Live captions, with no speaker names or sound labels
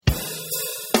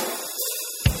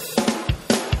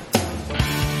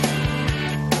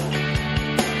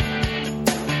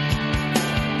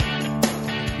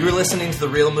You're listening to the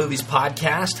Real Movies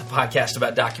Podcast, a podcast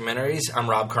about documentaries. I'm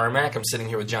Rob Carmack. I'm sitting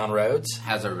here with John Rhodes.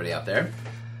 How's everybody out there?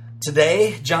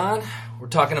 Today, John, we're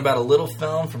talking about a little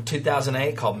film from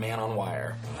 2008 called Man on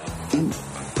Wire.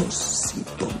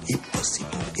 Impossible.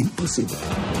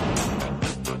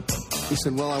 He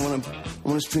said, well, I want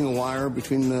to string a wire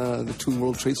between the two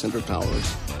World Trade Center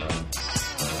towers.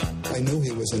 I knew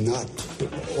he was a nut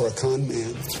or a con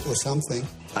man or something.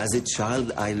 As a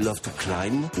child, I loved to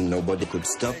climb. Nobody could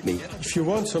stop me. If you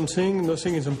want something,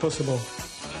 nothing is impossible.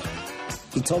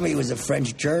 He told me he was a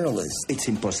French journalist. It's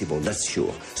impossible, that's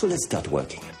sure. So let's start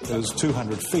working. There's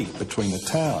 200 feet between the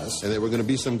towers. And there were going to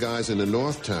be some guys in the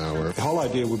North Tower. The whole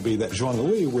idea would be that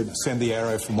Jean-Louis would send the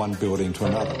arrow from one building to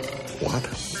another.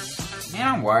 What? Man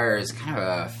on Wire is kind of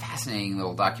a fascinating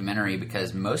little documentary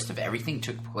because most of everything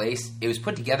took place... It was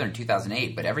put together in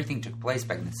 2008, but everything took place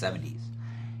back in the 70s.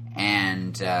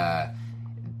 And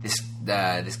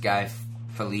this guy,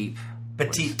 Philippe...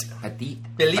 Petit.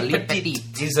 Philippe Petit.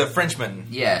 He's a Frenchman.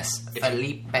 Yes,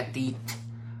 Philippe Petit.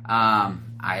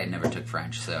 I never took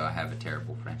French, so I have a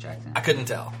terrible French accent. I couldn't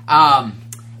tell.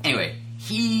 Anyway,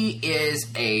 he is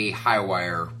a high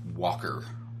wire walker,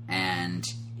 and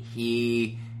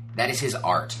that is his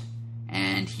art,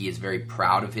 and he is very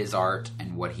proud of his art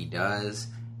and what he does,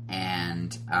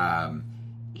 and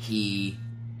he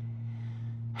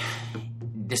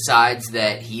decides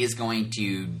that he is going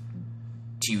to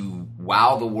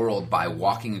wow the world by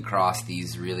walking across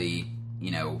these really,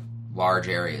 large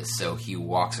areas. So he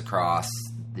walks across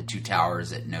the two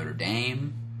towers at Notre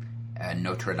Dame,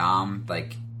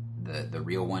 like the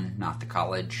real one, not the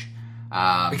college.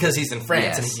 Because he's in France,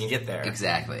 yes, and he can get there.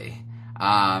 Exactly.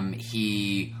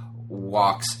 He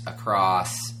walks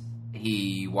across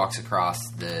the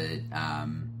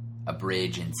a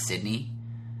bridge in Sydney,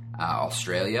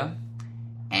 Australia,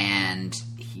 and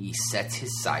he sets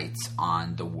his sights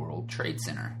on the World Trade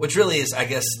Center, which really is, I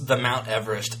guess, the Mount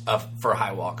Everest for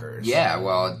high walkers. Yeah,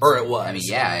 well, or it was. I mean,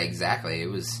 yeah, exactly.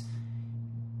 It was.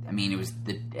 I mean,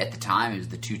 at the time it was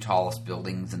the two tallest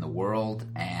buildings in the world,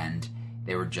 and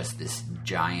they were just this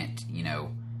giant,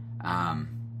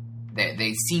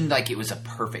 They seemed like it was a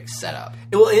perfect setup.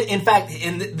 Well, in fact,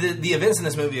 the events in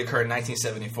this movie occurred in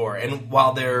 1974, and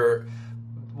while they're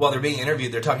being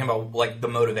interviewed, they're talking about like the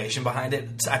motivation behind it.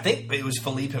 I think it was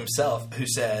Philippe himself who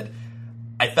said,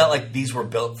 "I felt like these were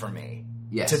built for me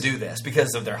to do this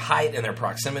because of their height and their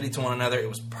proximity to one another. It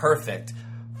was perfect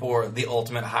for the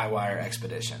ultimate high wire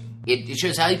expedition." It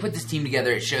shows how he put this team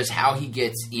together. It shows how he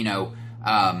gets, he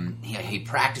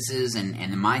practices and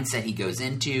the mindset he goes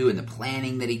into and the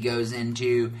planning that he goes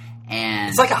into. And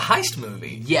it's like a heist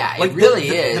movie. Yeah, like it really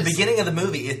is. The beginning of the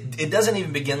movie, it doesn't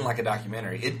even begin like a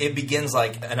documentary. It begins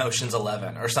like an Ocean's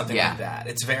 11 or something like that.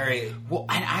 It's very... Well,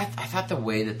 and I thought the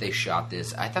way that they shot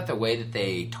this, I thought the way that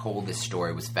they told this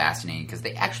story was fascinating because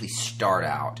they actually start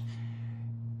out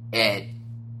as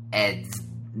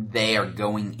they are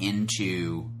going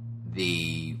into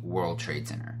the World Trade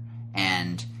Center.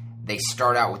 And they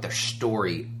start out with their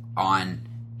story on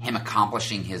him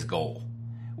accomplishing his goal,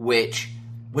 which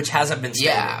hasn't been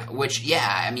stated.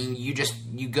 I mean,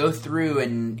 you go through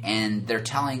and they're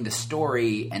telling the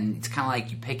story, and it's kind of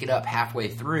like you pick it up halfway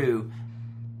through,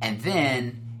 and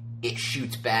then it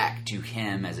shoots back to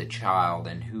him as a child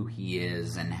and who he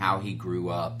is and how he grew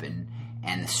up and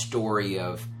the story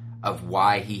of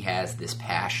why he has this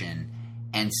passion.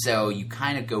 And so you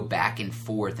kind of go back and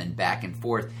forth.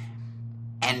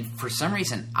 And for some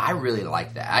reason, I really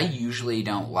like that. I usually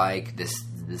don't like this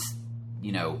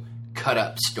cut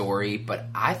up story, but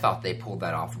I thought they pulled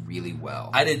that off really well.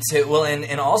 I did too. Well,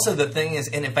 and also the thing is,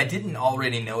 and if I didn't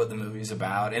already know what the movie's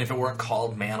about, and if it weren't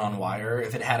called Man on Wire,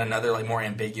 if it had another like more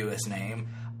ambiguous name,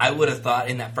 I would have thought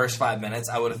in that first 5 minutes,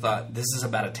 I would have thought this is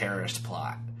about a terrorist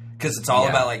plot because it's all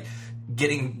about like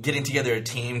getting together a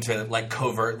team to like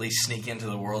covertly sneak into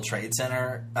the World Trade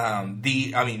Center.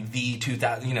 The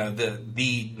 2000,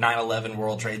 the 9/11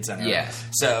 World Trade Center. Yes.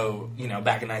 So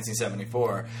back in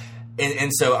 1974.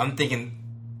 And so I'm thinking,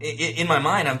 in my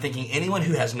mind, anyone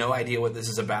who has no idea what this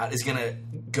is about is going to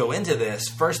go into this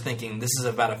first thinking this is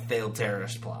about a failed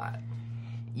terrorist plot.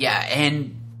 Yeah,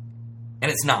 and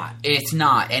it's not. It's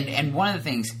not. And one of the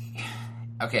things,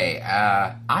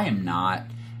 I am not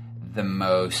the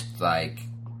most, I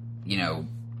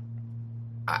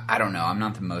don't know, I'm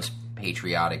not the most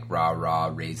patriotic,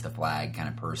 rah-rah, raise the flag kind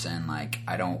of person. Like,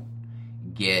 I don't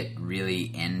get really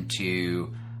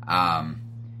into...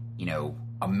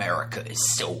 America is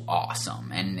so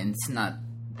awesome. And it's not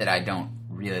that I don't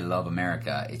really love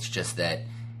America. It's just that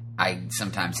I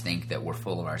sometimes think that we're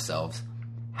full of ourselves.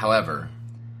 However,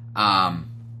 I'm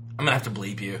going to have to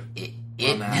bleep you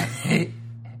on that.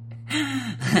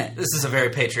 This is a very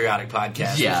patriotic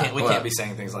podcast. Yeah, we can't be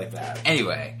saying things like that.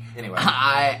 Anyway,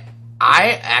 I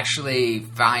actually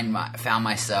found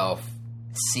myself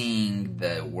seeing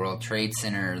the World Trade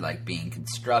Center like being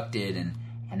constructed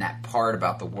and that part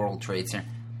about the World Trade Center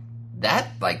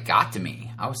that like got to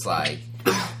me. I was like,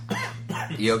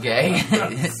 "You okay?"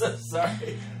 I'm so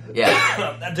sorry.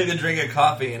 Yeah, I took a drink of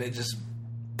coffee and it just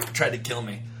tried to kill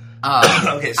me.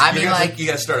 Okay, so you got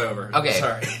to start over. Okay,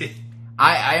 sorry.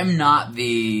 I am not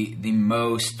the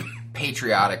most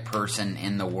patriotic person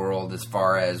in the world as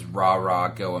far as rah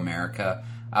go America.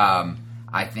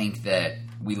 I think that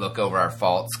we look over our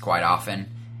faults quite often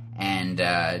and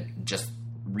just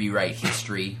rewrite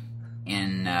history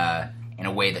in a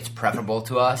way that's preferable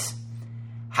to us.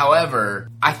 However,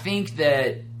 I think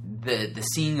that the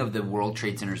seeing of the World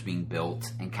Trade Centers being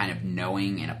built and kind of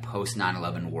knowing in a post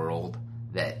 9/11 world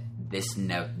that this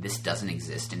doesn't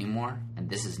exist anymore and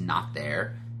this is not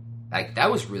there, like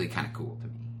that was really kind of cool to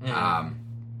me. Mm-hmm.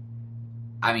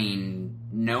 I mean,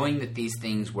 knowing that these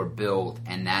things were built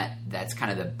and that's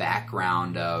kind of the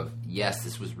background of, yes,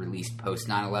 this was released post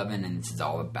 9/11 and this is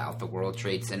all about the World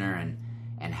Trade Center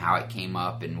and how it came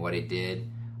up and what it did.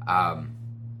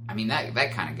 I mean,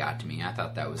 that kind of got to me. I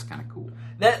thought that was kind of cool.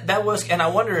 That was, and I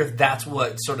wonder if that's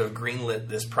what sort of greenlit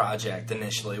this project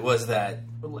initially, was that,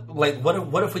 like,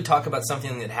 what if we talk about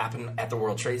something that happened at the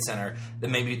World Trade Center that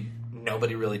maybe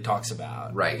nobody really talks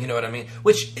about, right? You know what I mean?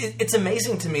 Which it's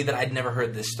amazing to me that I'd never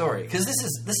heard this story, because this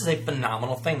is a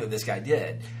phenomenal thing that this guy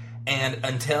did, and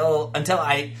until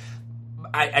I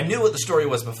knew what the story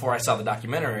was before I saw the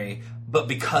documentary, but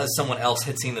because someone else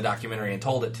had seen the documentary and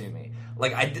told it to me.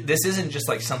 Like, this isn't just,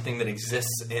 like, something that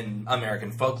exists in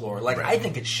American folklore. Like, right. I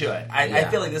think it should. I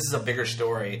feel like this is a bigger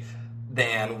story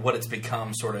than what it's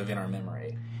become sort of in our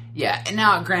memory. Yeah, and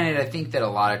now, granted, I think that a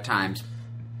lot of times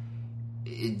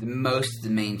most of the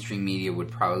mainstream media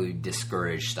would probably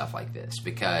discourage stuff like this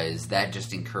because that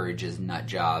just encourages nut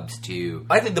jobs to...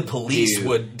 I think the police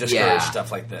would discourage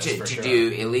stuff like this, for sure. To do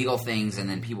illegal things and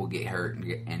then people get hurt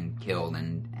and killed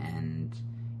and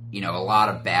you know, a lot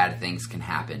of bad things can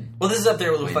happen. Well, this is up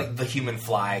there with like the human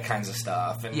fly kinds of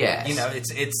stuff, and yes. You know,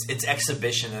 it's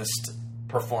exhibitionist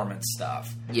performance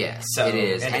stuff. Yes, so, it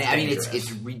is. And I mean,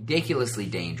 it's ridiculously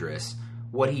dangerous.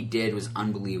 What he did was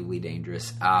unbelievably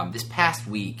dangerous. This past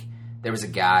week, there was a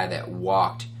guy that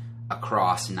walked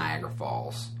across Niagara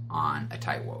Falls on a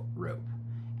tightrope,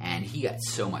 and he got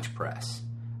so much press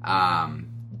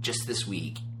just this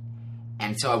week.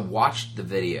 And so I watched the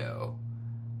video,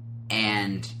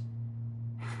 and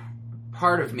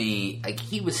part of me, like,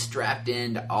 he was strapped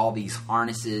into all these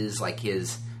harnesses, like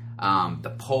his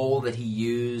the pole that he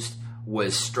used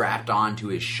was strapped onto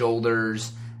his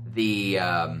shoulders. He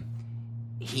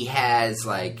has,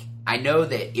 like, I know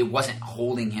that it wasn't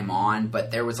holding him on,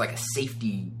 but there was like a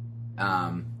safety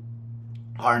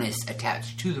harness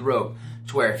attached to the rope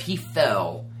to where if he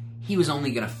fell, he was only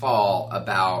going to fall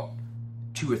about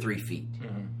 2 or 3 feet.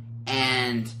 Mm-hmm.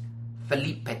 And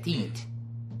Philippe Petit,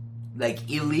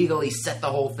 like, illegally set the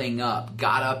whole thing up,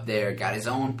 got up there, got his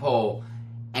own pole,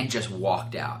 and just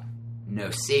walked out.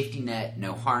 No safety net,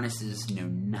 no harnesses, no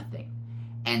nothing.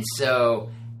 And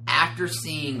so, after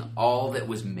seeing all that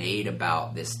was made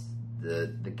about this,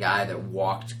 the guy that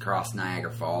walked across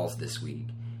Niagara Falls this week,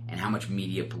 and how much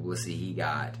media publicity he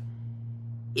got,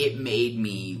 it made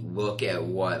me look at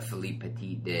what Philippe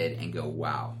Petit did and go,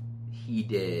 wow, he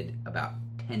did about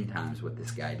 10 times what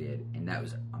this guy did, and that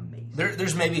was amazing.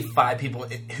 There's maybe 5 people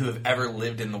who have ever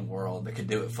lived in the world that could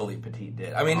do what Philippe Petit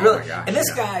did. I mean, really. Gosh, and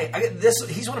this guy,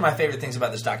 he's one of my favorite things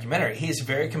about this documentary. He's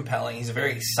very compelling. He's a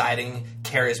very exciting,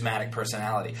 charismatic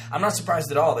personality. I'm not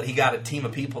surprised at all that he got a team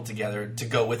of people together to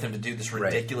go with him to do this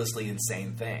ridiculously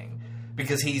insane thing,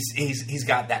 because he's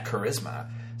got that charisma.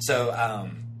 So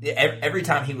every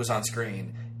time he was on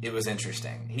screen, it was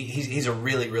interesting. He's a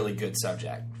really, really good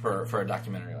subject for a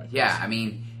documentary like this. Yeah, I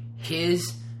mean,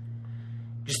 his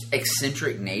just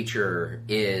eccentric nature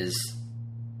is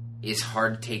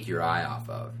hard to take your eye off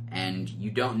of. And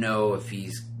you don't know if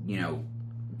he's, going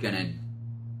to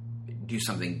do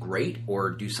something great or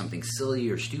do something silly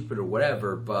or stupid or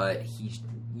whatever, but he's,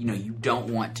 you don't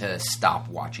want to stop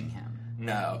watching him.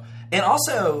 No. And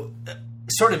also,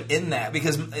 sort of in that,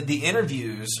 because the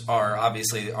interviews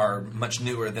are much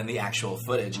newer than the actual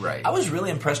footage. Right. I was really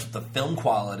impressed with the film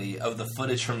quality of the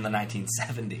footage from the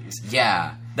 1970s.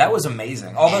 Yeah. That was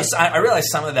amazing. Although I realized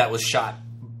some of that was shot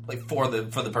like for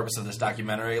the purpose of this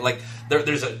documentary. Like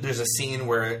there's a scene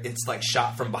where it's like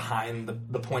shot from behind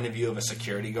the point of view of a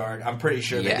security guard. I'm pretty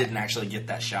sure they didn't actually get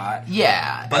that shot.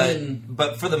 Yeah.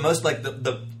 But for the most, like,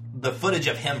 the the footage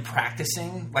of him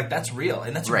practicing, like, that's real,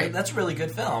 and that's Right. that's a really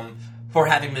good film for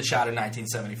having been shot in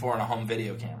 1974 on a home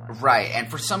video camera. Right, and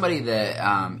for somebody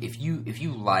that if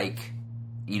you like,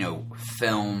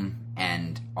 film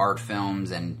and art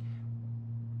films and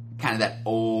kind of that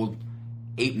old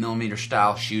 8mm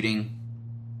style shooting,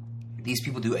 these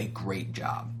people do a great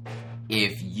job.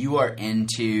 If you are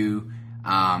into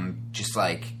just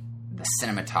like the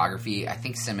cinematography, I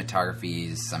think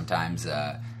cinematography is sometimes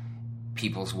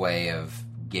people's way of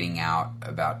getting out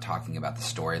about talking about the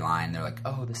storyline. They're like,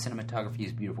 oh, the cinematography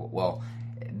is beautiful. Well,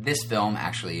 this film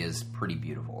actually is pretty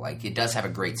beautiful. Like, it does have a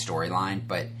great storyline,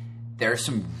 but there are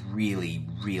some really,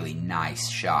 really nice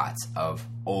shots of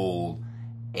old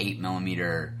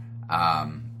 8mm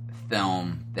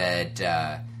film that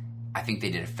I think they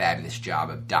did a fabulous job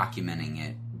of documenting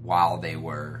it while they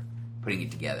were putting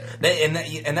it together.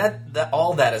 That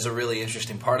all that is a really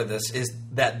interesting part of this, is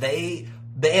that they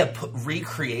have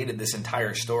recreated this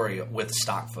entire story with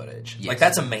stock footage. Yes. Like,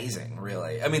 that's amazing,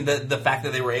 really. I mean, the fact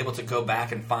that they were able to go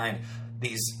back and find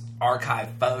these archive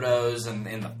photos and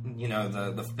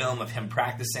the film of him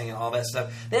practicing and all that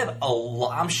stuff. They have a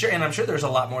lot. I'm sure there's a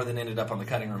lot more than ended up on the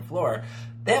cutting room floor.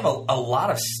 They have a lot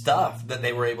of stuff that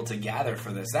they were able to gather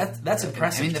for this. That's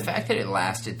impressive. I mean, the fact that it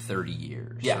lasted 30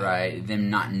 years, right?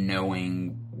 Them not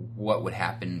knowing what would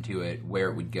happen to it, where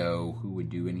it would go, who would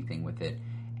do anything with it,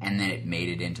 and then it made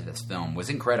it into this film was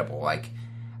incredible. Like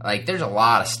there's a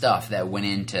lot of stuff that went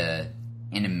into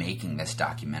making this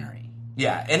documentary.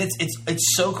 Yeah, and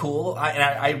it's so cool.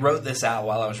 I wrote this out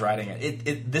while I was writing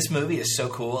it. This movie is so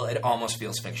cool. It almost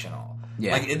feels fictional.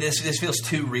 Yeah, like this feels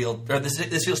too real, or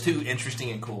this feels too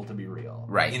interesting and cool to be real.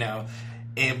 Right.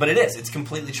 But it is. It's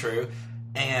completely true,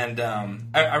 and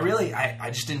I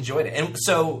just enjoyed it. And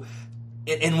so,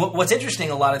 and what's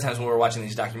interesting a lot of times when we're watching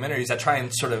these documentaries, I try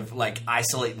and sort of like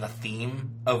isolate the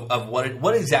theme of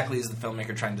what exactly is the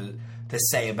filmmaker trying to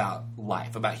say about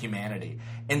life, about humanity.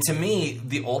 And to me,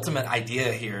 the ultimate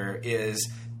idea here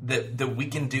is that we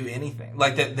can do anything.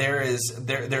 Like, that there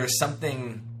is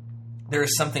something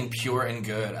pure and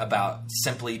good about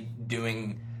simply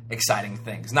doing exciting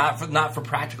things, not for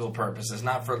practical purposes,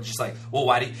 not for just like, well,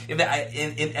 why do you,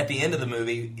 at the end of the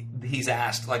movie he's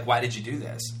asked, like, why did you do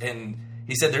this? And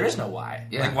he said there is no why.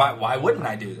 Yeah. Like, why wouldn't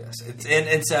I do this?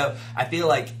 And so I feel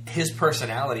like his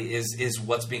personality is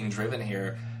what's being driven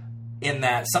here. In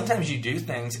that sometimes you do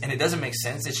things and it doesn't make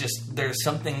sense. It's just there's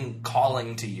something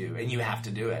calling to you and you have to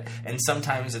do it. And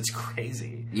sometimes it's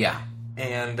crazy. Yeah.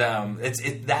 And it's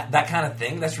that kind of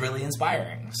thing that's really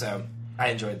inspiring. So I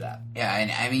enjoyed that. Yeah,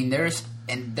 and I mean there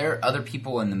are other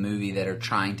people in the movie that are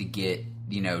trying to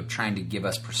give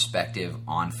us perspective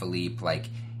on Philippe,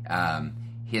 like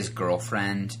his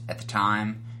girlfriend at the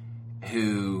time,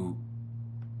 who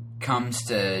comes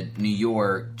to New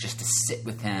York just to sit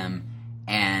with him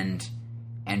and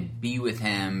be with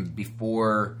him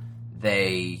before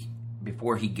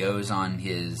he goes on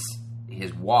his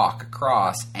walk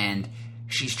across, and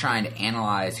she's trying to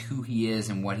analyze who he is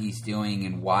and what he's doing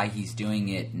and why he's doing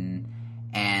it,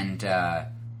 and I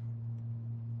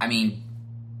mean,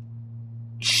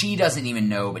 she doesn't even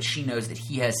know, but she knows that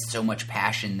he has so much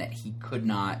passion that he could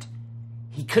not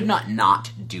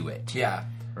not do it. Yeah.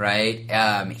 Right?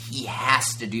 He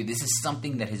has to do this. Is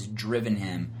something that has driven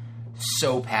him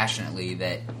so passionately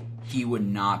that he would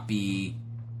not be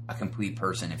a complete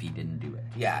person if he didn't do it.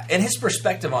 Yeah, and his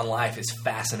perspective on life is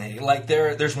fascinating. Like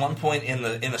there's one point in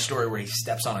the story where he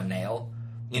steps on a nail,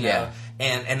 Yeah.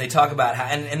 and they talk about how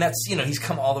and that's he's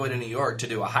come all the way to New York to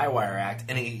do a high wire act,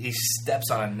 and he steps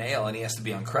on a nail and he has to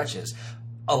be on crutches.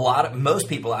 Most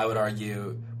people, I would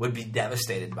argue, would be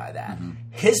devastated by that. Mm-hmm.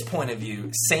 His point of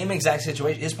view, same exact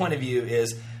situation. His point of view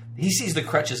is he sees the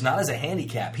crutches not as a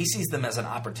handicap. He sees them as an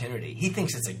opportunity. He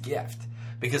thinks it's a gift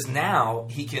because now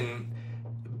he can,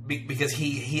 because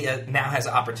he now has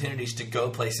opportunities to go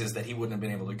places that he wouldn't have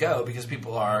been able to go because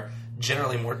people are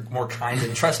generally more kind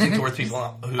and trusting towards people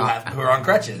who are on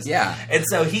crutches. Yeah. And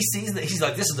so he sees that, he's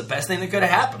like, this is the best thing that could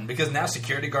have happened because now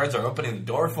security guards are opening the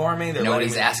door for me.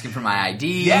 Nobody's asking for my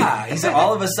ID. Yeah. He said,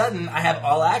 all of a sudden I have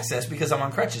all access because I'm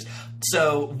on crutches.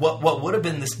 So what would have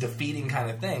been this defeating kind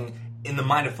of thing, in the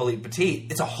mind of Philippe Petit,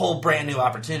 it's a whole brand new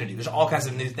opportunity. There's all kinds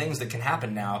of new things that can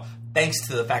happen now thanks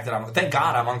to the fact that thank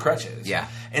God I'm on crutches. Yeah.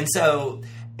 And so,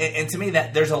 and to me,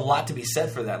 that there's a lot to be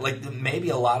said for that. Like, maybe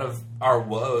a lot of our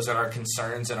woes and our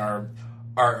concerns and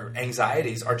our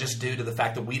anxieties are just due to the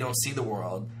fact that we don't see the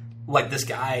world like this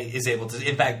guy is able to.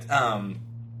 In fact,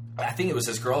 I think it was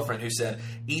his girlfriend who said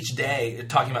each day,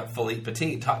 talking about Philippe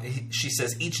Petit, she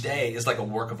says each day is like a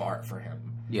work of art for him.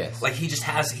 Yes. Like he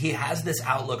has this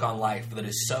outlook on life that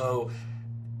is so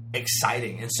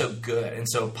exciting and so good and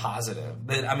so positive.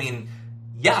 That, I mean,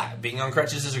 yeah, being on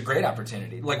crutches is a great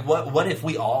opportunity. Like, what if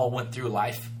we all went through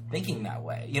life thinking that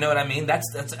way? You know what I mean? That's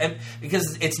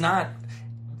because it's not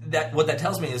that. What that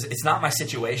tells me is it's not my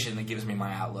situation that gives me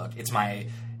my outlook. It's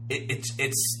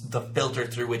it's the filter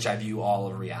through which I view all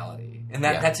of reality, and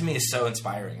that to me is so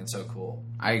inspiring and so cool.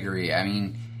 I agree. I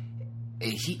mean,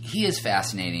 he is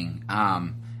fascinating.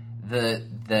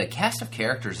 The cast of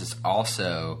characters is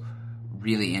also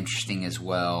really interesting as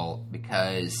well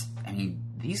because, I mean,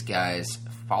 these guys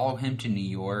follow him to New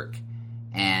York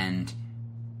and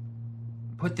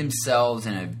put themselves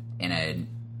in an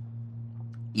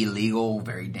illegal,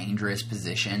 very dangerous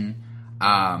position.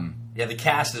 The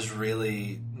cast is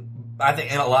really, I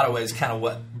think, in a lot of ways, kind of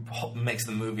what makes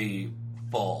the movie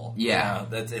full. Yeah,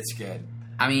 it's good.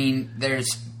 I mean,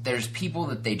 there's people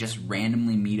that they just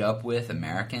randomly meet up with,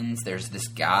 Americans. There's this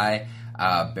guy,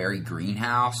 Barry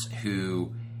Greenhouse,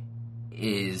 who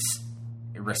is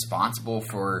responsible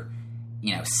for,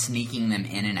 sneaking them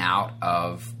in and out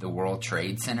of the World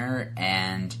Trade Center.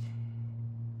 And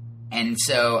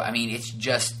so, I mean, it's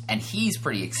just... And he's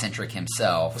pretty eccentric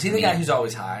himself. Was he the guy who's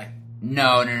always high?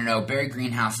 No. Barry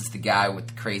Greenhouse is the guy with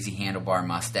the crazy handlebar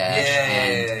mustache.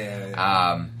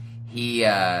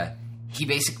 Yeah. He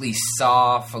basically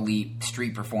saw Philippe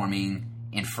street performing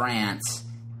in France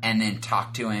and then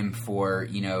talked to him for,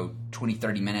 20,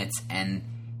 30 minutes. And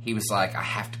he was like, I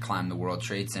have to climb the World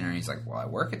Trade Center. And he's like, well, I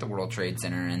work at the World Trade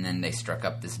Center. And then they struck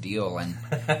up this deal.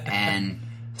 And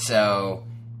so,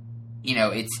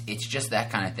 it's just that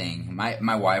kind of thing.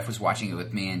 My wife was watching it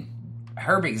with me, and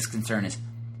her biggest concern is,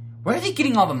 where are they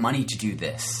getting all the money to do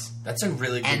this? That's a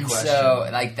really good question.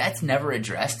 And so, that's never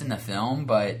addressed in the film,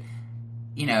 but,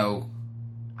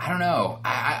 I don't know.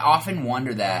 I often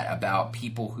wonder that about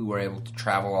people who are able to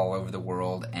travel all over the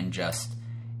world and just,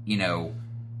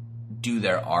 do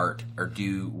their art or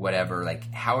do whatever.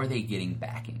 Like, how are they getting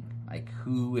backing? Like,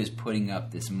 who is putting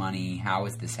up this money? How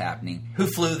is this happening? Who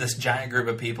flew this giant group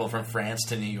of people from France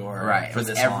to New York? Right. For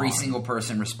this every long? Single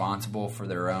person responsible for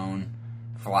their own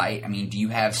flight? I mean, do you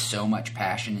have so much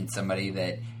passion in somebody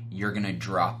that you're going to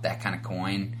drop that kind of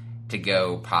coin to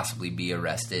go possibly be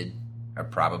arrested or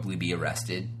probably be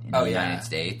arrested in the United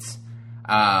States?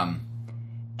 And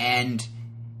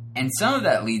some of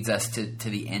that leads us to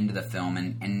the end of the film.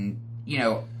 And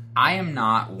I am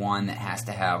not one that has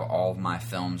to have all of my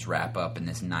films wrap up in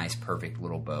this nice, perfect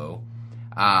little bow.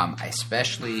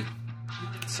 Especially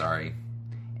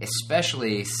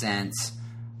since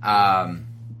I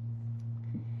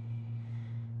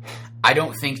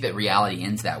don't think that reality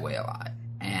ends that way a lot.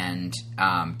 And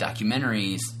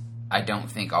documentaries, I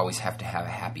don't think always have to have a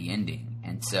happy ending.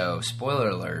 And so, spoiler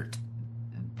alert,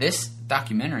 this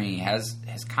documentary has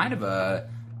kind of a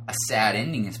sad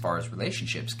ending as far as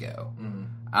relationships go.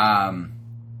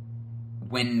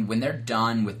 When they're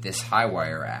done with this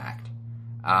Highwire act,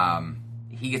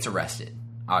 he gets arrested,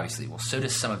 obviously. Well, so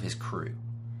does some of his crew.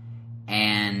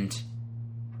 And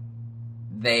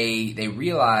they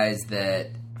realize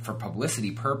that for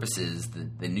publicity purposes,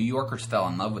 the New Yorkers fell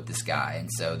in love with this guy, and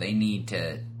so they need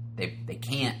to... They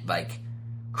can't,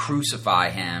 crucify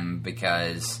him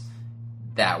because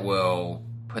that will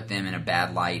put them in a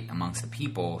bad light amongst the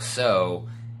people. So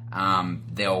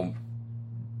they'll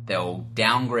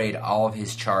downgrade all of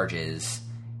his charges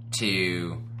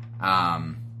to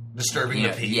disturbing the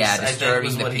peace. Yeah,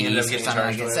 disturbing the peace or something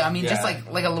like that. So I mean, just like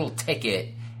a little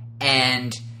ticket,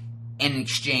 and in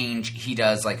exchange, he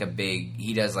does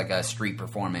a street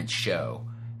performance show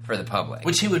for the public,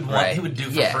 which he would want. Right? He would do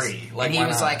for free. And he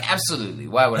was like, absolutely.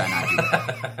 Why would I not do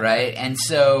that? Right? And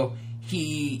so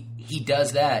he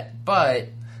does that, but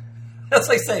that's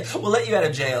like saying, we'll let you out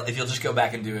of jail if you'll just go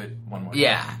back and do it one more time.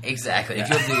 Yeah, exactly. Yeah. If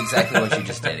you'll do exactly what you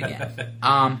just did again.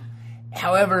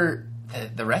 However,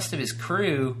 the rest of his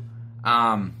crew,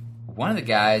 one of the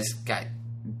guys got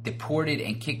deported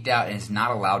and kicked out and is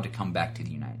not allowed to come back to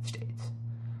the United States.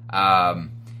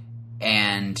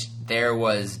 And there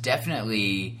was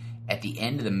definitely, at the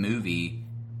end of the movie,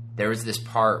 there was this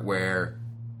part where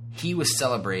he was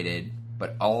celebrated,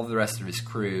 but all of the rest of his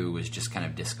crew was just kind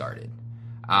of discarded.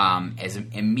 As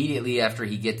immediately after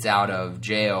he gets out of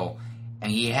jail,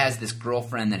 and he has this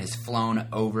girlfriend that has flown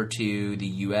over to the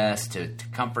U.S. to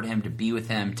comfort him, to be with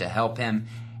him, to help him.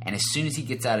 And as soon as he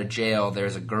gets out of jail,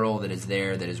 there's a girl that is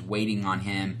there that is waiting on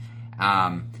him.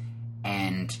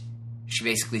 And she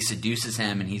basically seduces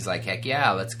him, and he's like, heck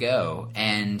yeah, let's go.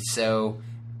 And so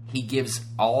he gives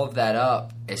all of that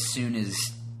up as soon as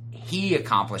he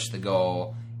accomplished the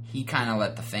goal. He kind of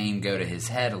let the fame go to his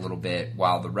head a little bit,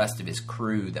 while the rest of his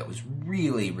crew that was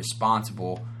really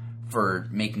responsible for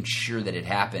making sure that it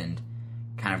happened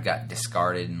kind of got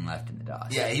discarded and left in the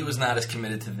dust. Yeah, he was not as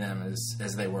committed to them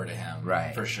as they were to him.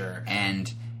 Right. For sure.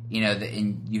 And, you know,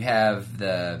 you have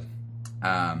the,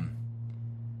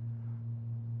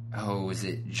 is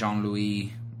it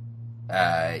Jean-Louis?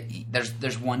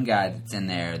 There's one guy that's in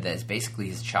there that's basically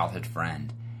his childhood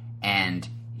friend. And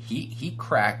he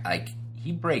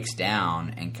breaks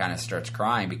down and kind of starts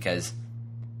crying because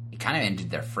it kind of ended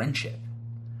their friendship.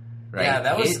 Right?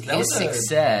 Yeah, his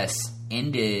success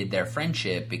ended their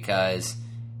friendship because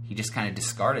he just kind of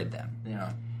discarded them.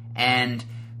 Yeah. And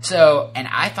so, and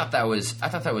I thought that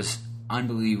was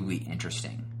unbelievably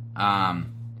interesting. And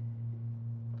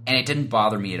it didn't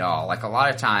bother me at all. Like, a lot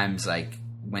of times, like,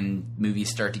 when movies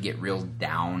start to get real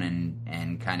down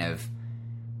and kind of,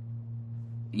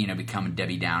 you know, become a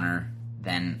Debbie Downer,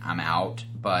 then I'm out.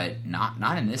 But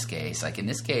not in this case. Like, in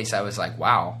this case, I was like,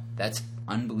 wow, that's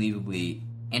unbelievably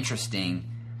interesting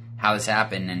how this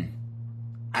happened. And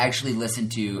I actually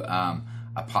listened to a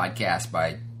podcast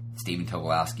by Stephen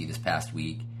Tobolowsky this past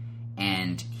week,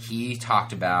 and he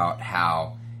talked about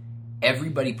how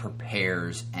everybody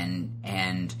prepares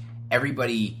and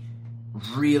everybody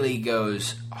really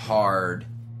goes hard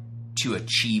to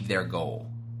achieve their goal,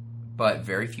 but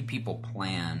very few people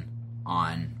plan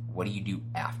on what do you do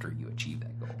after you achieve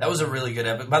that goal. That was a really good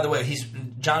episode. By the way,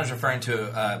 John is referring to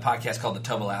a podcast called the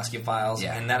Tobolowsky Files,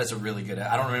 and that is a really good.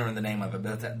 I don't remember the name of it,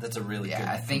 but that's a really good.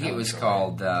 I think it was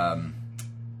called The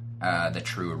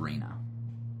True Arena.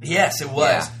 Yes, it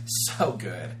was so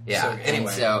good. Yeah. So good.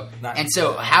 Anyway, and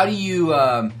so how do you,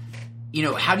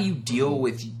 how do you deal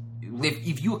with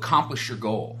if you accomplish your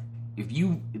goal? If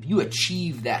you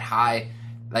achieve that high,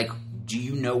 like, do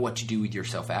you know what to do with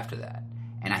yourself after that?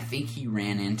 And I think he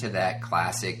ran into that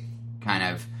classic kind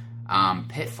of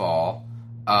pitfall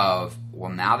of,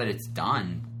 well, now that it's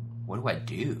done, what do I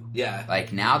do? Yeah.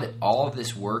 Like, now that all of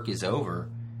this work is over,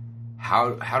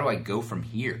 how do I go from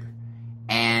here?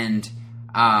 And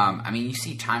I mean, you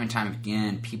see time and time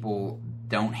again, people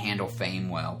don't handle fame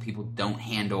well. People don't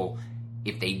handle,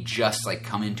 if they just like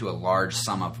come into a large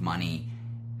sum of money,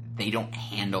 they don't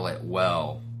handle it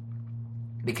well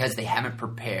because they haven't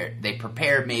prepared. They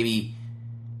prepared maybe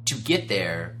to get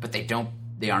there, but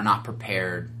they are not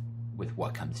prepared with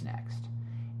what comes next.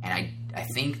 And I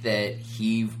think that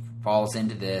he falls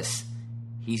into this.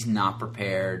 He's not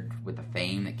prepared with the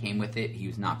fame that came with it. He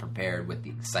was not prepared with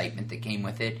the excitement that came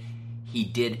with it. He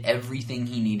did everything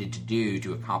he needed to do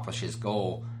to accomplish his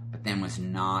goal, but then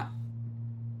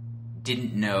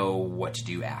didn't know what to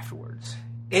do afterwards.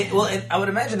 I would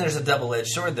imagine there's a double-edged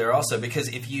sword there also, because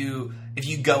if you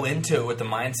go into it with the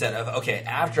mindset of, okay,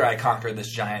 after I conquer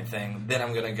this giant thing, then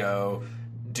I'm going to go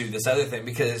do this other thing,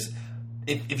 because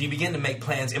if you begin to make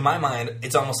plans, in my mind,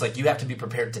 it's almost like you have to be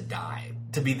prepared to die,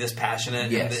 to be this passionate,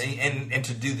 yes, and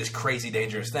to do this crazy,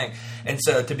 dangerous thing. And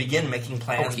so to begin making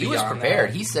plans, he was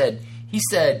prepared. He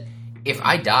said, if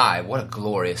I die, what a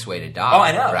glorious way to die. Oh,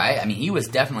 I know. Right? I mean, he was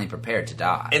definitely prepared to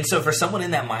die. And so for someone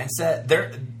in that mindset,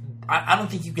 I don't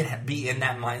think you can be in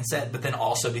that mindset, but then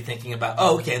also be thinking about,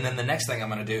 okay, and then the next thing I'm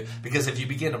going to do. Because if you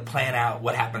begin to plan out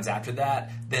what happens after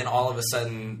that, then all of a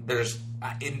sudden there's,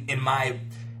 in my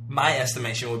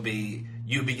estimation would be,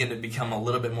 you begin to become a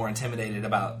little bit more intimidated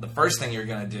about the first thing you're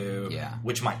going to do,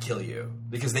 which might kill you.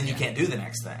 Because then you can't do the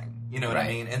next thing. You know what I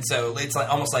mean? And so it's like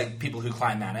almost like people who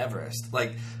climb Mount Everest.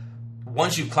 Like,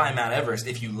 once you climb Mount Everest,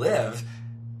 if you live,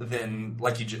 then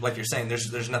like you're saying,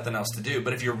 there's nothing else to do.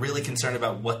 But if you're really concerned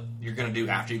about what you're going to do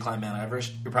after you climb Mount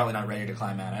Everest, you're probably not ready to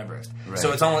climb Mount Everest. Right.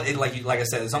 So it's almost like I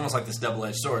said, it's almost like this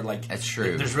double-edged sword. Like, that's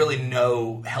true. There's really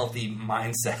no healthy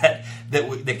mindset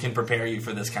that can prepare you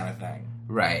for this kind of thing.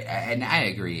 Right, and I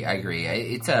agree.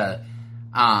 It's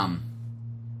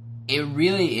it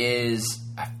really is.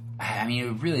 I mean,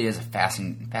 it really is a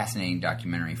fascinating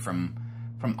documentary from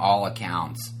all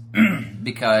accounts,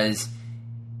 because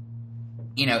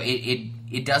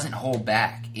it doesn't hold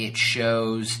back. It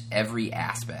shows every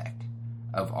aspect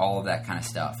of all of that kind of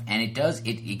stuff, and it does.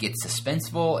 It gets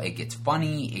suspenseful. It gets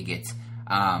funny. It gets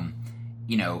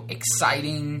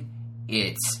exciting.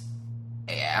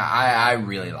 I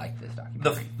really like this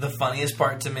documentary. The funniest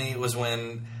part to me was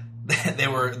when they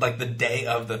were like the day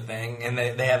of the thing, and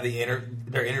they have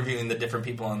they're interviewing the different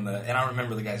people and I don't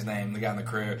remember the guy's name, the guy on the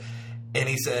crew, and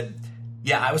he said,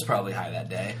 "Yeah, I was probably high that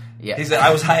day." Yeah. He said,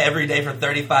 "I was high every day for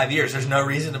 35 years. There's no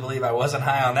reason to believe I wasn't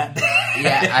high on that day."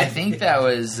 Yeah, I think that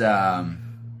was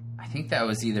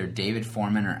either David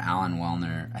Foreman or Alan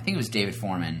Wellner. I think it was David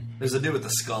Foreman. There's a dude with a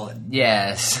skullet.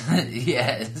 Yes,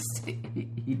 yes,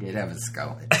 he did have a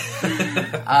skullet.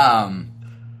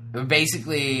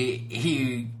 Basically,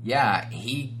 he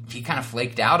kind of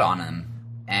flaked out on him,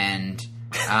 and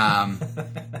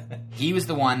he was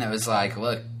the one that was like,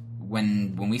 look,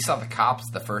 when we saw the cops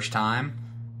the first time,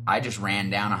 I just ran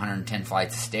down 110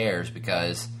 flights of stairs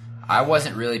because I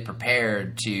wasn't really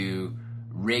prepared to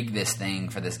rig this thing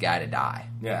for this guy to die.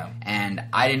 Yeah. And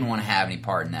I didn't want to have any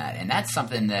part in that. And that's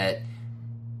something that,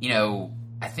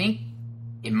 I think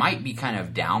it might be kind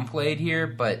of downplayed here,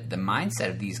 but the mindset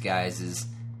of these guys is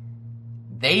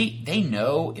they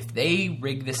know if they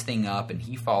rig this thing up and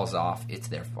he falls off, it's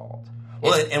their fault.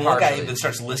 Well, and one guy even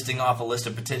starts listing off a list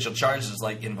of potential charges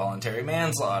like involuntary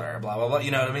manslaughter, blah, blah, blah.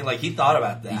 You know what I mean? Like, he thought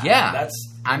about that. Yeah.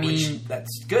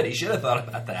 That's good. He should have thought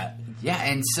about that. Yeah,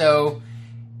 and so,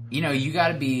 you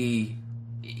gotta be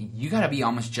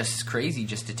almost just as crazy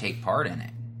just to take part in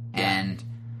it. Yeah. And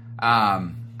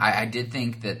I did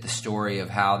think that the story of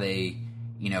how they,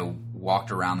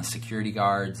 walked around the security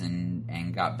guards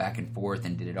and got back and forth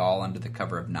and did it all under the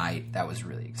cover of night, that was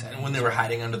really exciting. And when they were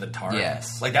hiding under the tarp.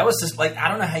 Yes. Like, that was just, like, I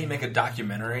don't know how you make a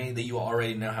documentary that you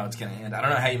already know how it's going to end. I don't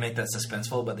know how you make that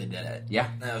suspenseful, but they did it. Yeah.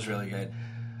 That was really good.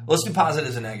 Let's do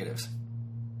positives and negatives.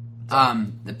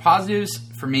 The positives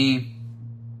for me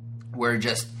were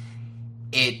just,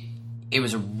 it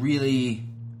was a really,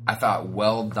 I thought,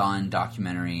 well done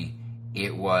documentary.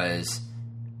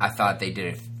 I thought they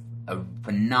did a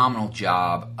phenomenal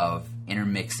job of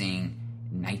intermixing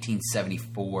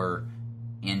 1974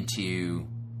 into,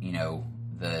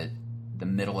 the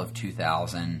middle of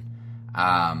 2000.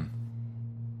 I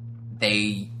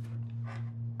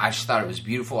just thought it was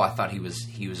beautiful. I thought he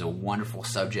was a wonderful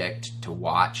subject to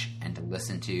watch and to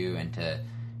listen to and to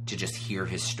just hear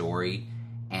his story.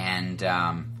 And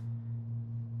I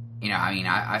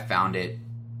found it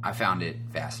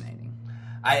fascinating.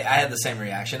 I had the same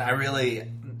reaction.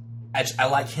 I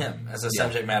like him as a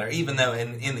subject matter, even though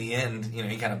in the end,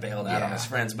 he kind of bailed out on his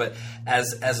friends. But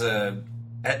as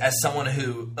someone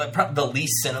who the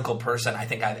least cynical person I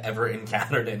think I've ever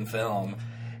encountered in film,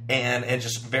 and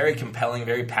just very compelling,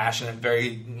 very passionate,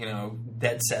 very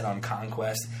dead set on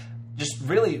conquest. Just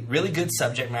really, really good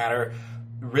subject matter,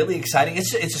 really exciting.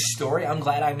 It's a story I'm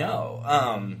glad I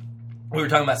know. We were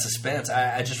talking about suspense.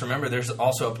 I just remember there's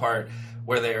also a part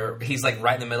where he's like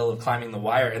right in the middle of climbing the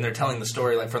wire, and they're telling the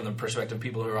story like from the perspective of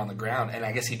people who are on the ground. And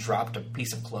I guess he dropped a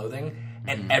piece of clothing,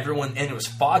 and and it was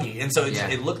foggy, and so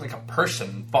it looked like a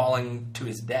person falling to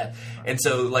his death. And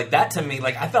so like that to me,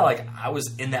 like I felt like I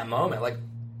was in that moment, like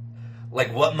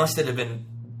what must it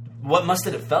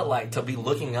have felt like to be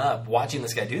looking up, watching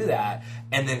this guy do that,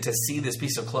 and then to see this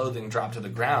piece of clothing drop to the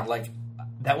ground, like.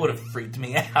 That would have freaked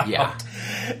me out. Yeah.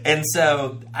 And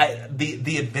so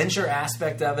the adventure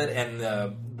aspect of it and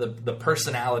the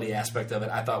personality aspect of it,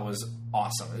 I thought was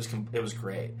awesome. It was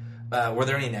great. Were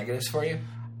there any negatives for you?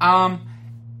 A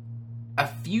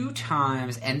few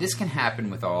times, and this can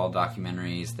happen with all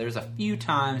documentaries, there's a few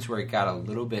times where it got a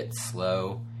little bit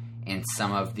slow in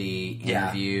some of the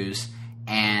interviews.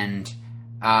 And,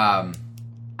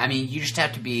 you just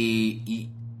have to be...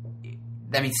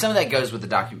 some of that goes with the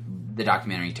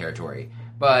documentary territory,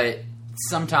 but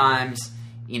sometimes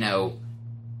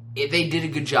they did a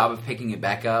good job of picking it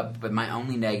back up, but my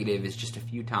only negative is just a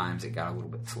few times it got a little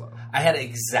bit slow. I had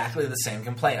exactly the same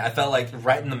complaint. I felt like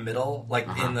right in the middle, like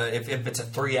if it's a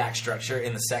 3-act structure,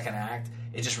 in the second act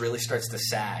it just really starts to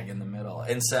sag in the middle.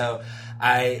 And so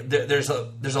there's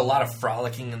a lot of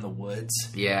frolicking in the woods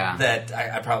that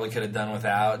I probably could have done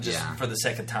without just for the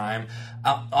sake of time.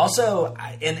 Also,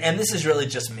 and this is really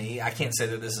just me. I can't say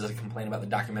that this is a complaint about the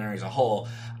documentary as a whole.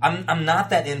 I'm not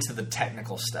that into the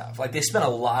technical stuff. Like, they spent a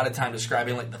lot of time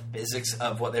describing like the physics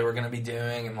of what they were going to be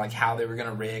doing and like how they were going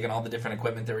to rig and all the different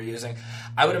equipment they were using.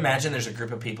 I would imagine there's a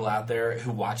group of people out there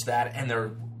who watch that and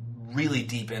they're really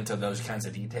deep into those kinds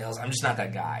of details. I'm just not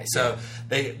that guy. So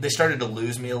they started to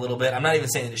lose me a little bit. I'm not even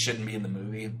saying it shouldn't be in the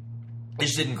movie. It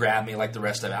just didn't grab me like the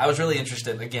rest of it. I was really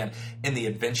interested, again, in the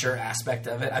adventure aspect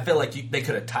of it. I feel like they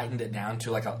could have tightened it down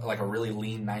to like a really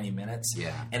lean 90 minutes.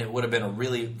 Yeah. And it would have been a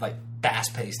really like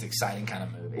fast-paced, exciting kind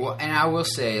of movie. Well, and I will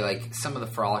say, like, some of the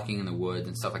frolicking in the woods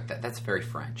and stuff like that, that's very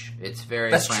French. It's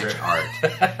very French art.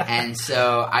 And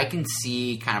so I can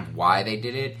see kind of why they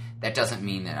did it. That doesn't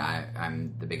mean that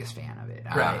I'm the biggest fan of it.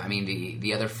 Right.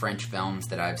 The other French films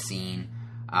that I've seen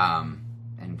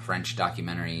and French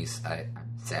documentaries,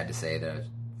 I'm sad to say that I've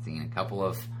seen a couple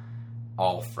of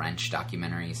all French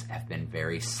documentaries have been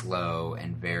very slow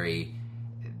and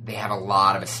they have a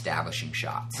lot of establishing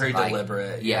shots. Very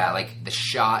deliberate. Yeah, like the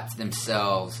shots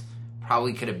themselves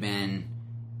probably could have been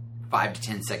 5 to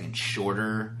 10 seconds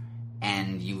shorter,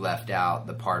 and you left out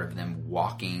the part of them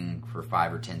walking for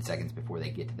 5 or 10 seconds before they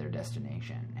get to their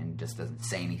destination, and it just doesn't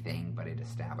say anything, but it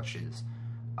establishes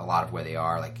a lot of where they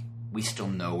are. Like, we still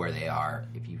know where they are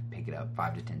if you pick it up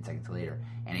 5 to 10 seconds later,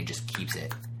 and it just keeps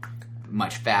it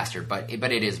much faster. But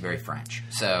it is very French,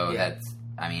 so that's.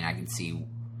 I mean, I can see.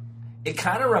 It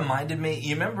kind of reminded me.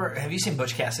 You remember? Have you seen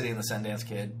Butch Cassidy and the Sundance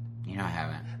Kid? You know, I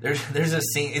haven't. There's a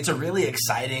scene. It's a really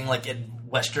exciting, like,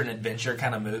 Western adventure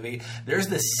kind of movie. There's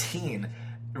this scene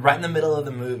right in the middle of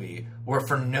the movie where,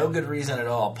 for no good reason at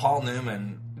all, Paul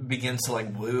Newman begins to,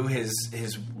 like, woo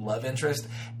his love interest,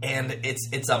 and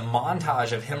it's a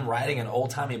montage of him riding an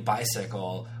old-timey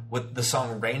bicycle with the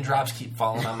song "Raindrops Keep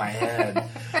Falling on My Head"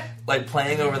 like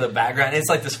playing over the background. It's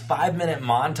like this 5-minute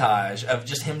montage of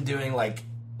just him doing like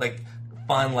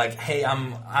fun, like, hey,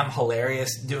 I'm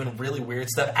hilarious, doing really weird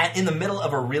stuff in the middle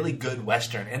of a really good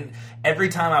Western. And every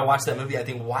time I watch that movie, I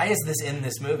think, why is this in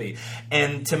this movie?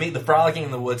 And to me, The Frolicking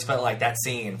in the Woods felt like that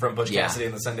scene from Butch Cassidy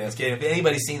and the Sundance Kid. If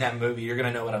anybody's seen that movie, you're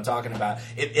going to know what I'm talking about.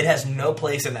 It has no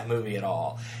place in that movie at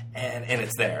all, and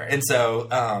it's there. And so,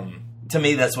 to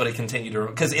me, that's what it continued to...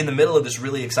 Because in the middle of this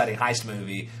really exciting heist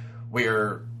movie,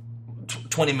 we're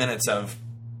 20 minutes of...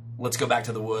 Let's go back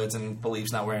to the woods, and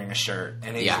Philippe's not wearing a shirt.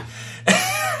 And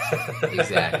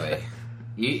exactly.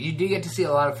 You do get to see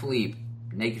a lot of Philippe,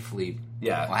 naked Philippe.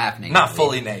 Yeah, well, half naked. Not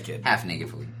Philippe. fully naked. Half naked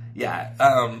Philippe. Yeah,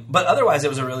 but otherwise, it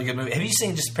was a really good movie. Have you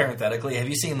seen, just parenthetically, have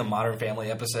you seen the Modern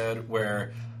Family episode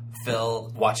where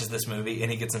Phil watches this movie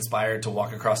and he gets inspired to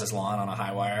walk across his lawn on a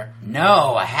high wire?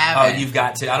 No, I haven't. Oh, you've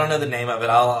got to. I don't know the name of it.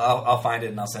 I'll find it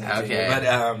and I'll send it to you.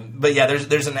 But yeah,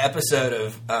 there's an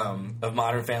episode of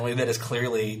Modern Family that is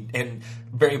clearly and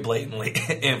very blatantly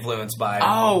influenced by.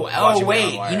 Oh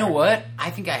wait, you know what? I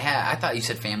think I have. I thought you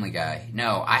said Family Guy.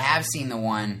 No, I have seen the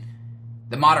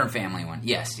Modern Family one.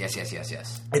 Yes.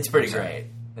 It's pretty great.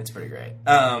 It's pretty great.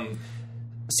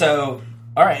 So.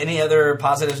 All right. Any other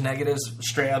positives, negatives,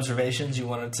 stray observations you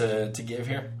wanted to give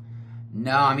here?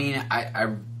 No, I mean,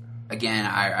 I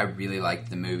really liked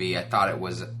the movie. I thought it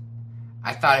was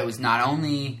not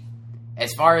only,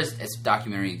 as far as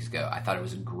documentaries go, I thought it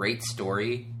was a great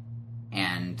story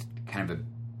and kind of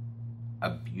a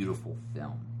beautiful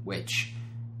film. Which,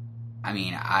 I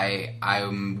mean,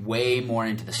 I'm way more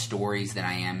into the stories than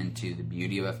I am into the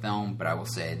beauty of a film. But I will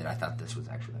say that I thought this was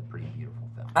actually a pretty beautiful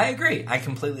film. I agree. I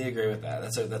completely agree with that.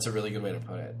 That's a really good way to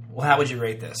put it. Well, how would you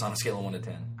rate this on a scale of 1 to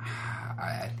 10?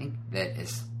 I think I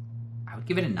would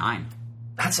give it a 9.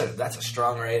 That's a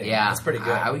strong rating. Yeah, that's pretty good.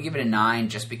 I would give it a 9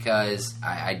 just because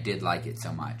I did like it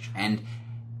so much, and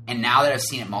now that I've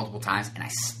seen it multiple times and I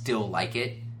still like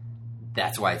it,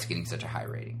 that's why it's getting such a high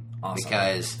rating. Awesome.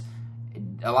 Because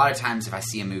a lot of times if I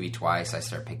see a movie twice, I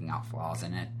start picking out flaws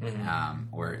in it,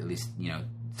 or at least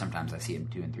sometimes I see it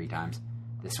 2 and 3 times.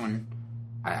 This one,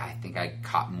 I think I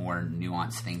caught more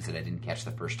nuanced things that I didn't catch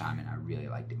the first time, and I really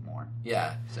liked it more.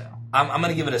 Yeah. So I'm going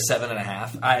to give it a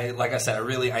 7.5. Like I said,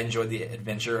 I enjoyed the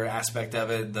adventure aspect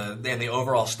of it, and the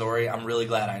overall story. I'm really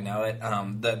glad I know it.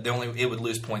 It would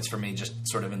lose points for me just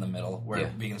sort of in the middle, where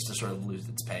it begins to sort of lose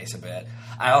its pace a bit.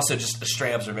 I also, just a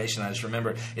stray observation I just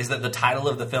remembered, is that the title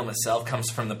of the film itself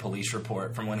comes from the police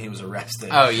report from when he was arrested.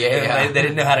 Oh, yeah. They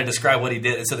didn't know how to describe what he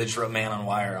did, so they just wrote "Man on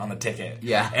Wire" on the ticket.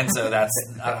 Yeah. And so that's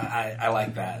I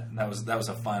like that. That was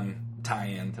a fun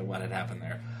tie-in to what had happened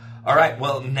there. All right.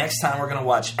 Well, next time we're going to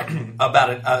watch Next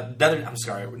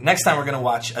time we're going to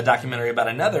watch a documentary about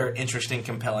another interesting,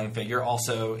 compelling figure,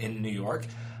 also in New York.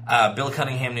 Bill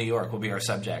Cunningham, New York, will be our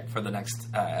subject for the next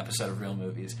episode of Real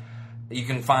Movies. You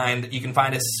can find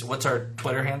us. What's our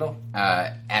Twitter handle?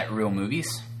 At Real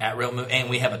Movies. And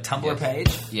we have a Tumblr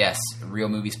page. Yes, Real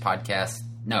Movies Podcast.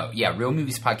 No, yeah,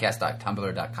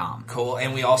 realmoviespodcast.tumblr.com. Cool.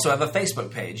 And we also have a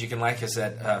Facebook page. You can like us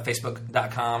at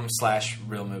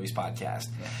facebook.com/realmoviespodcast.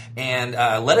 Yeah. And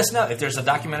let us know if there's a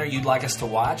documentary you'd like us to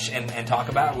watch and talk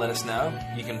about. Let us know.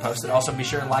 You can post it. Also, be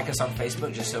sure and like us on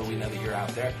Facebook just so we know that you're out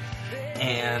there.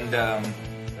 And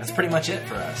that's pretty much it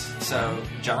for us. So,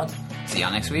 John? See y'all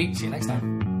next week. See you next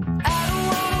time.